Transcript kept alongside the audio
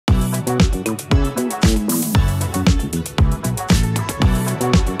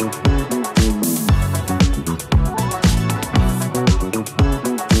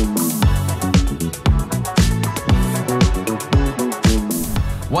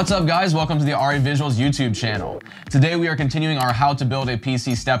What's up guys, welcome to the RE Visuals YouTube channel. Today we are continuing our how to build a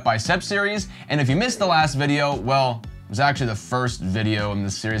PC step-by-step series, and if you missed the last video, well, it was actually the first video in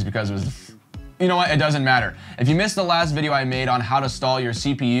this series because it was, you know what, it doesn't matter. If you missed the last video I made on how to stall your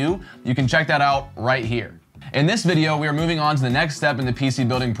CPU, you can check that out right here. In this video, we are moving on to the next step in the PC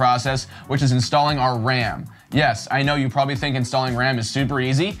building process, which is installing our RAM. Yes, I know you probably think installing RAM is super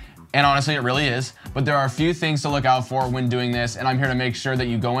easy, and honestly, it really is, but there are a few things to look out for when doing this, and I'm here to make sure that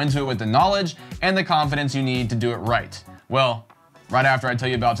you go into it with the knowledge and the confidence you need to do it right. Well, right after I tell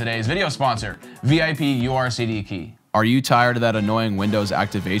you about today's video sponsor, VIP URCD Key. Are you tired of that annoying Windows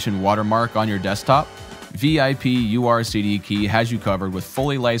activation watermark on your desktop? VIP URCD Key has you covered with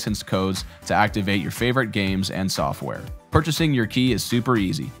fully licensed codes to activate your favorite games and software. Purchasing your key is super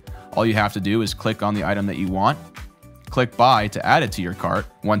easy. All you have to do is click on the item that you want, click buy to add it to your cart.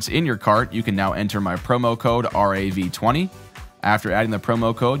 Once in your cart, you can now enter my promo code RAV20. After adding the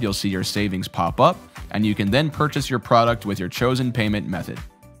promo code, you'll see your savings pop up, and you can then purchase your product with your chosen payment method.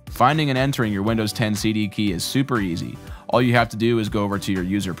 Finding and entering your Windows 10 CD key is super easy. All you have to do is go over to your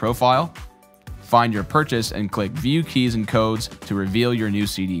user profile, find your purchase, and click View Keys and Codes to reveal your new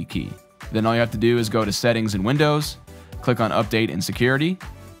CD key. Then all you have to do is go to Settings in Windows, click on Update and Security,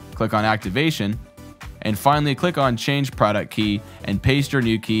 click on Activation, and finally click on Change Product Key and paste your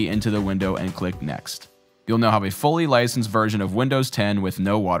new key into the window and click Next. You'll now have a fully licensed version of Windows 10 with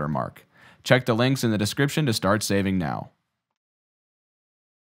no watermark. Check the links in the description to start saving now.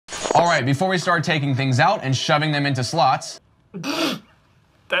 Alright, before we start taking things out and shoving them into slots, That's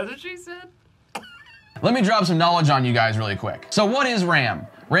what she said? let me drop some knowledge on you guys really quick. So what is RAM?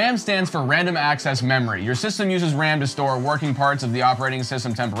 RAM stands for Random Access Memory. Your system uses RAM to store working parts of the operating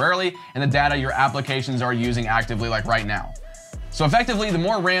system temporarily and the data your applications are using actively, like right now. So effectively, the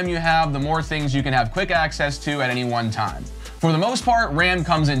more RAM you have, the more things you can have quick access to at any one time. For the most part, RAM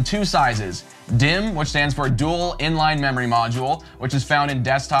comes in two sizes. DIMM, which stands for Dual Inline Memory Module, which is found in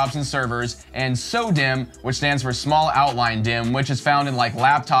desktops and servers, and SODIMM, which stands for Small Outline DIMM, which is found in like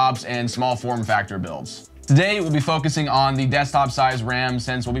laptops and small form factor builds. Today, we'll be focusing on the desktop size RAM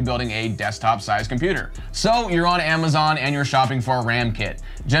since we'll be building a desktop size computer. So you're on Amazon and you're shopping for a RAM kit.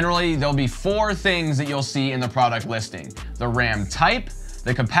 Generally, there'll be four things that you'll see in the product listing: the RAM type,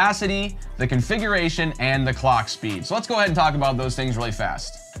 the capacity, the configuration, and the clock speed. So let's go ahead and talk about those things really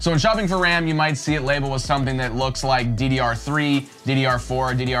fast. So when shopping for RAM, you might see it labeled with something that looks like DDR3,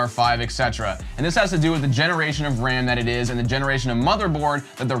 DDR4, DDR5, etc. And this has to do with the generation of RAM that it is and the generation of motherboard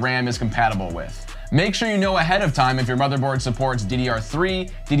that the RAM is compatible with. Make sure you know ahead of time if your motherboard supports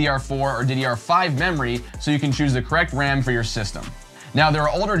DDR3, DDR4, or DDR5 memory so you can choose the correct RAM for your system. Now, there are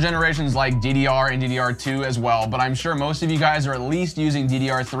older generations like DDR and DDR2 as well, but I'm sure most of you guys are at least using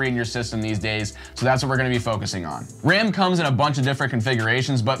DDR3 in your system these days, so that's what we're going to be focusing on. RAM comes in a bunch of different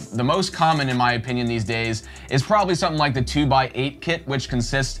configurations, but the most common, in my opinion, these days is probably something like the 2x8 kit, which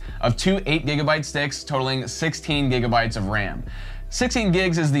consists of two 8GB sticks totaling 16 GB of RAM. 16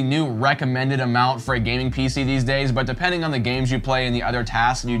 gigs is the new recommended amount for a gaming PC these days, but depending on the games you play and the other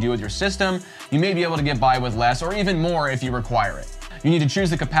tasks that you do with your system, you may be able to get by with less or even more if you require it. You need to choose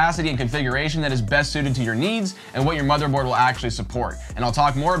the capacity and configuration that is best suited to your needs and what your motherboard will actually support. And I'll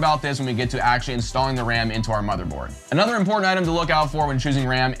talk more about this when we get to actually installing the RAM into our motherboard. Another important item to look out for when choosing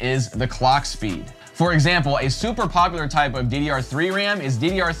RAM is the clock speed. For example, a super popular type of DDR3 RAM is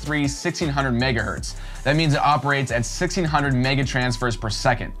DDR3 1600 MHz. That means it operates at 1600 megatransfers per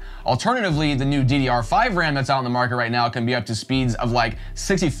second. Alternatively, the new DDR5 RAM that's out in the market right now can be up to speeds of like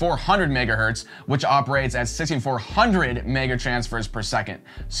 6400 MHz, which operates at 6400 megatransfers per second.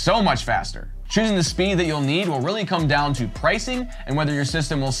 So much faster. Choosing the speed that you'll need will really come down to pricing and whether your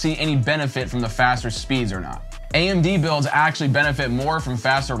system will see any benefit from the faster speeds or not. AMD builds actually benefit more from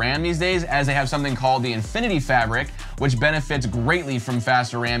faster RAM these days, as they have something called the Infinity Fabric, which benefits greatly from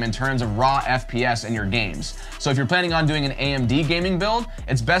faster RAM in terms of raw FPS in your games. So if you're planning on doing an AMD gaming build,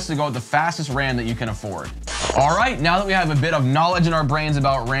 it's best to go with the fastest RAM that you can afford. Alright, now that we have a bit of knowledge in our brains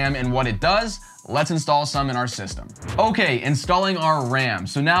about RAM and what it does, let's install some in our system. Okay, installing our RAM.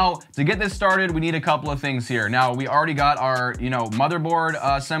 So now, to get this started, we need a couple of things here. Now, we already got our, motherboard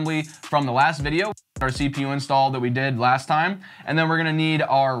assembly from the last video, our CPU install that we did last time. And then we're gonna need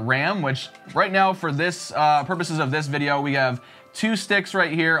our RAM, which right now for this purposes of this video, we have two sticks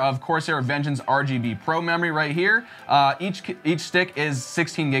right here of Corsair Vengeance RGB Pro memory right here. Each stick is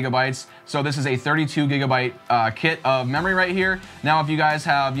 16 gigabytes. So this is a 32 gigabyte kit of memory right here. Now, if you guys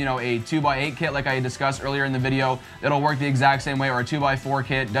have, a 2x8 kit like I discussed earlier in the video, it'll work the exact same way, or a 2x4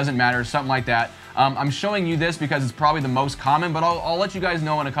 kit, doesn't matter, something like that. I'm showing you this because it's probably the most common, but I'll let you guys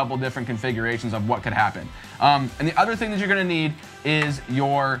know in a couple different configurations of what could happen. And the other thing that you're going to need is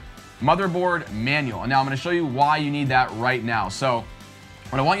your motherboard manual. And now I'm going to show you why you need that right now. So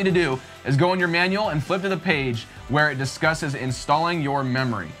what I want you to do is go in your manual and flip to the page where it discusses installing your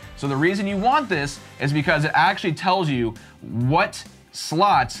memory. So the reason you want this is because it actually tells you what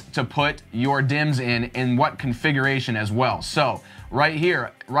slots to put your DIMMs in what configuration as well. So right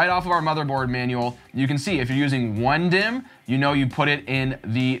here, right off of our motherboard manual, you can see if you're using one DIMM, you know you put it in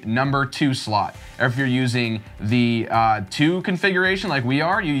the number 2 slot. Or if you're using the 2 configuration like we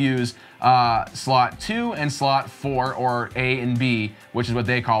are, you use slot 2 and slot 4, or A and B, which is what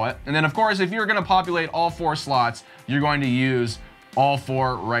they call it. And then of course, if you're gonna populate all 4 slots, you're going to use all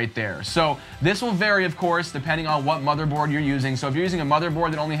 4 right there. So this will vary, of course, depending on what motherboard you're using. So if you're using a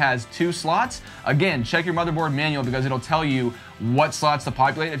motherboard that only has 2 slots, again, check your motherboard manual because it'll tell you what slots to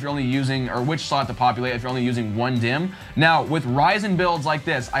populate if you're only using, or which slot to populate if you're only using one DIMM. Now, with Ryzen builds like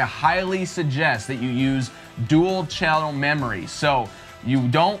this, I highly suggest that you use dual channel memory. So you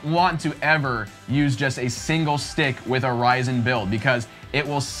don't want to ever use just a single stick with a Ryzen build because it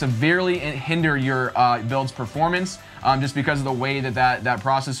will severely hinder your build's performance just because of the way that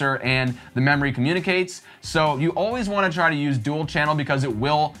processor and the memory communicates. So you always want to try to use dual channel because it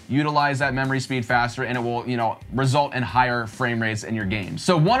will utilize that memory speed faster and it will, result in higher frame rates in your games.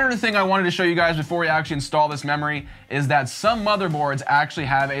 So one other thing I wanted to show you guys before we actually install this memory is that some motherboards actually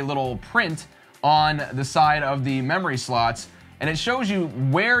have a little print on the side of the memory slots, and it shows you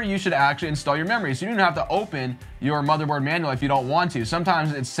where you should actually install your memory. So you don't have to open your motherboard manual if you don't want to.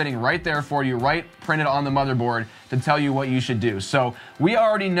 Sometimes it's sitting right there for you, right printed on the motherboard to tell you what you should do. So we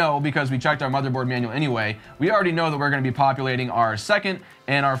already know, because we checked our motherboard manual anyway, we already know that we're gonna be populating our 2nd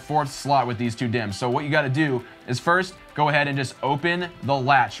and our 4th slot with these 2 DIMMs. So what you gotta do is first go ahead and just open the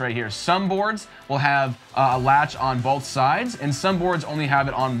latch right here. Some boards will have a latch on both sides, and some boards only have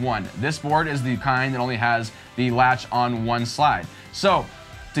it on one. This board is the kind that only has the latch on one slide. So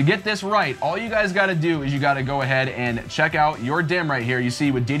to get this right, all you guys gotta do is you gotta go ahead and check out your DIMM right here. You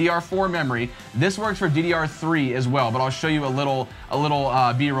see with DDR4 memory, this works for DDR3 as well, but I'll show you a little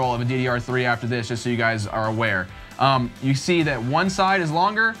B-roll of a DDR3 after this just so you guys are aware. You see that one side is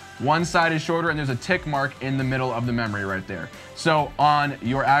longer, one side is shorter, and there's a tick mark in the middle of the memory right there. So on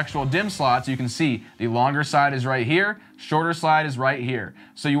your actual DIMM slots, you can see the longer side is right here, shorter side is right here.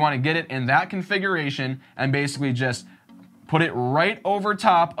 So you want to get it in that configuration and basically just put it right over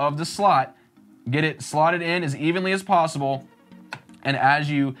top of the slot, get it slotted in as evenly as possible, and as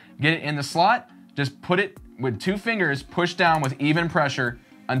you get it in the slot, just put it with 2 fingers, push down with even pressure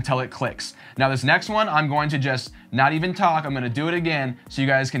until it clicks. Now this next one, I'm going to just not even talk, I'm going to do it again so you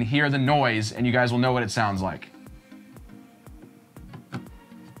guys can hear the noise and you guys will know what it sounds like.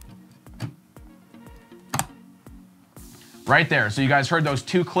 Right there, so you guys heard those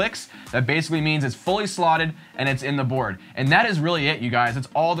 2 clicks. That basically means it's fully slotted and it's in the board. And that is really it, you guys. That's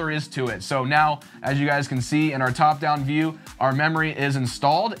all there is to it. So now, as you guys can see in our top-down view, our memory is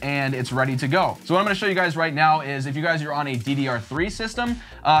installed and it's ready to go. So what I'm gonna show you guys right now is if you guys are on a DDR3 system,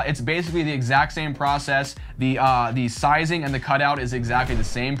 it's basically the exact same process. The sizing and the cutout is exactly the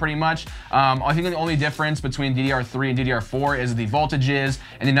same pretty much. I think the only difference between DDR3 and DDR4 is the voltages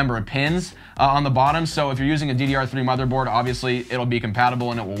and the number of pins on the bottom. So if you're using a DDR3 motherboard, obviously it'll be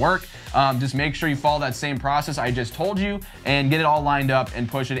compatible and it will work. Just make sure you follow that same process I just told you and get it all lined up and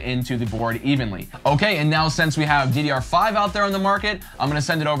push it into the board evenly. Okay, and now since we have DDR5 out there on the market, I'm gonna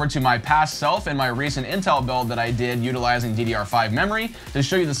send it over to my past self and my recent Intel build that I did utilizing DDR5 memory to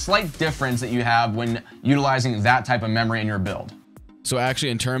show you the slight difference that you have when utilizing that type of memory in your build. So actually,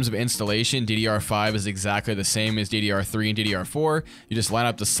 in terms of installation, DDR5 is exactly the same as DDR3 and DDR4. You just line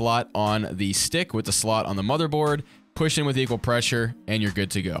up the slot on the stick with the slot on the motherboard, push in with equal pressure, and you're good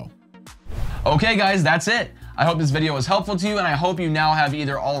to go. Okay guys, that's it. I hope this video was helpful to you, and I hope you now have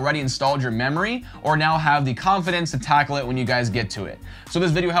either already installed your memory or now have the confidence to tackle it when you guys get to it. So if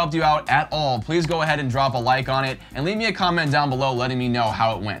this video helped you out at all, please go ahead and drop a like on it and leave me a comment down below letting me know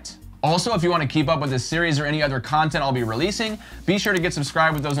how it went. Also, if you want to keep up with this series or any other content I'll be releasing, be sure to get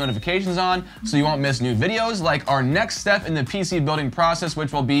subscribed with those notifications on so you won't miss new videos like our next step in the PC building process,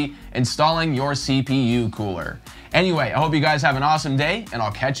 which will be installing your CPU cooler. Anyway, I hope you guys have an awesome day, and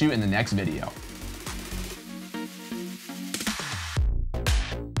I'll catch you in the next video.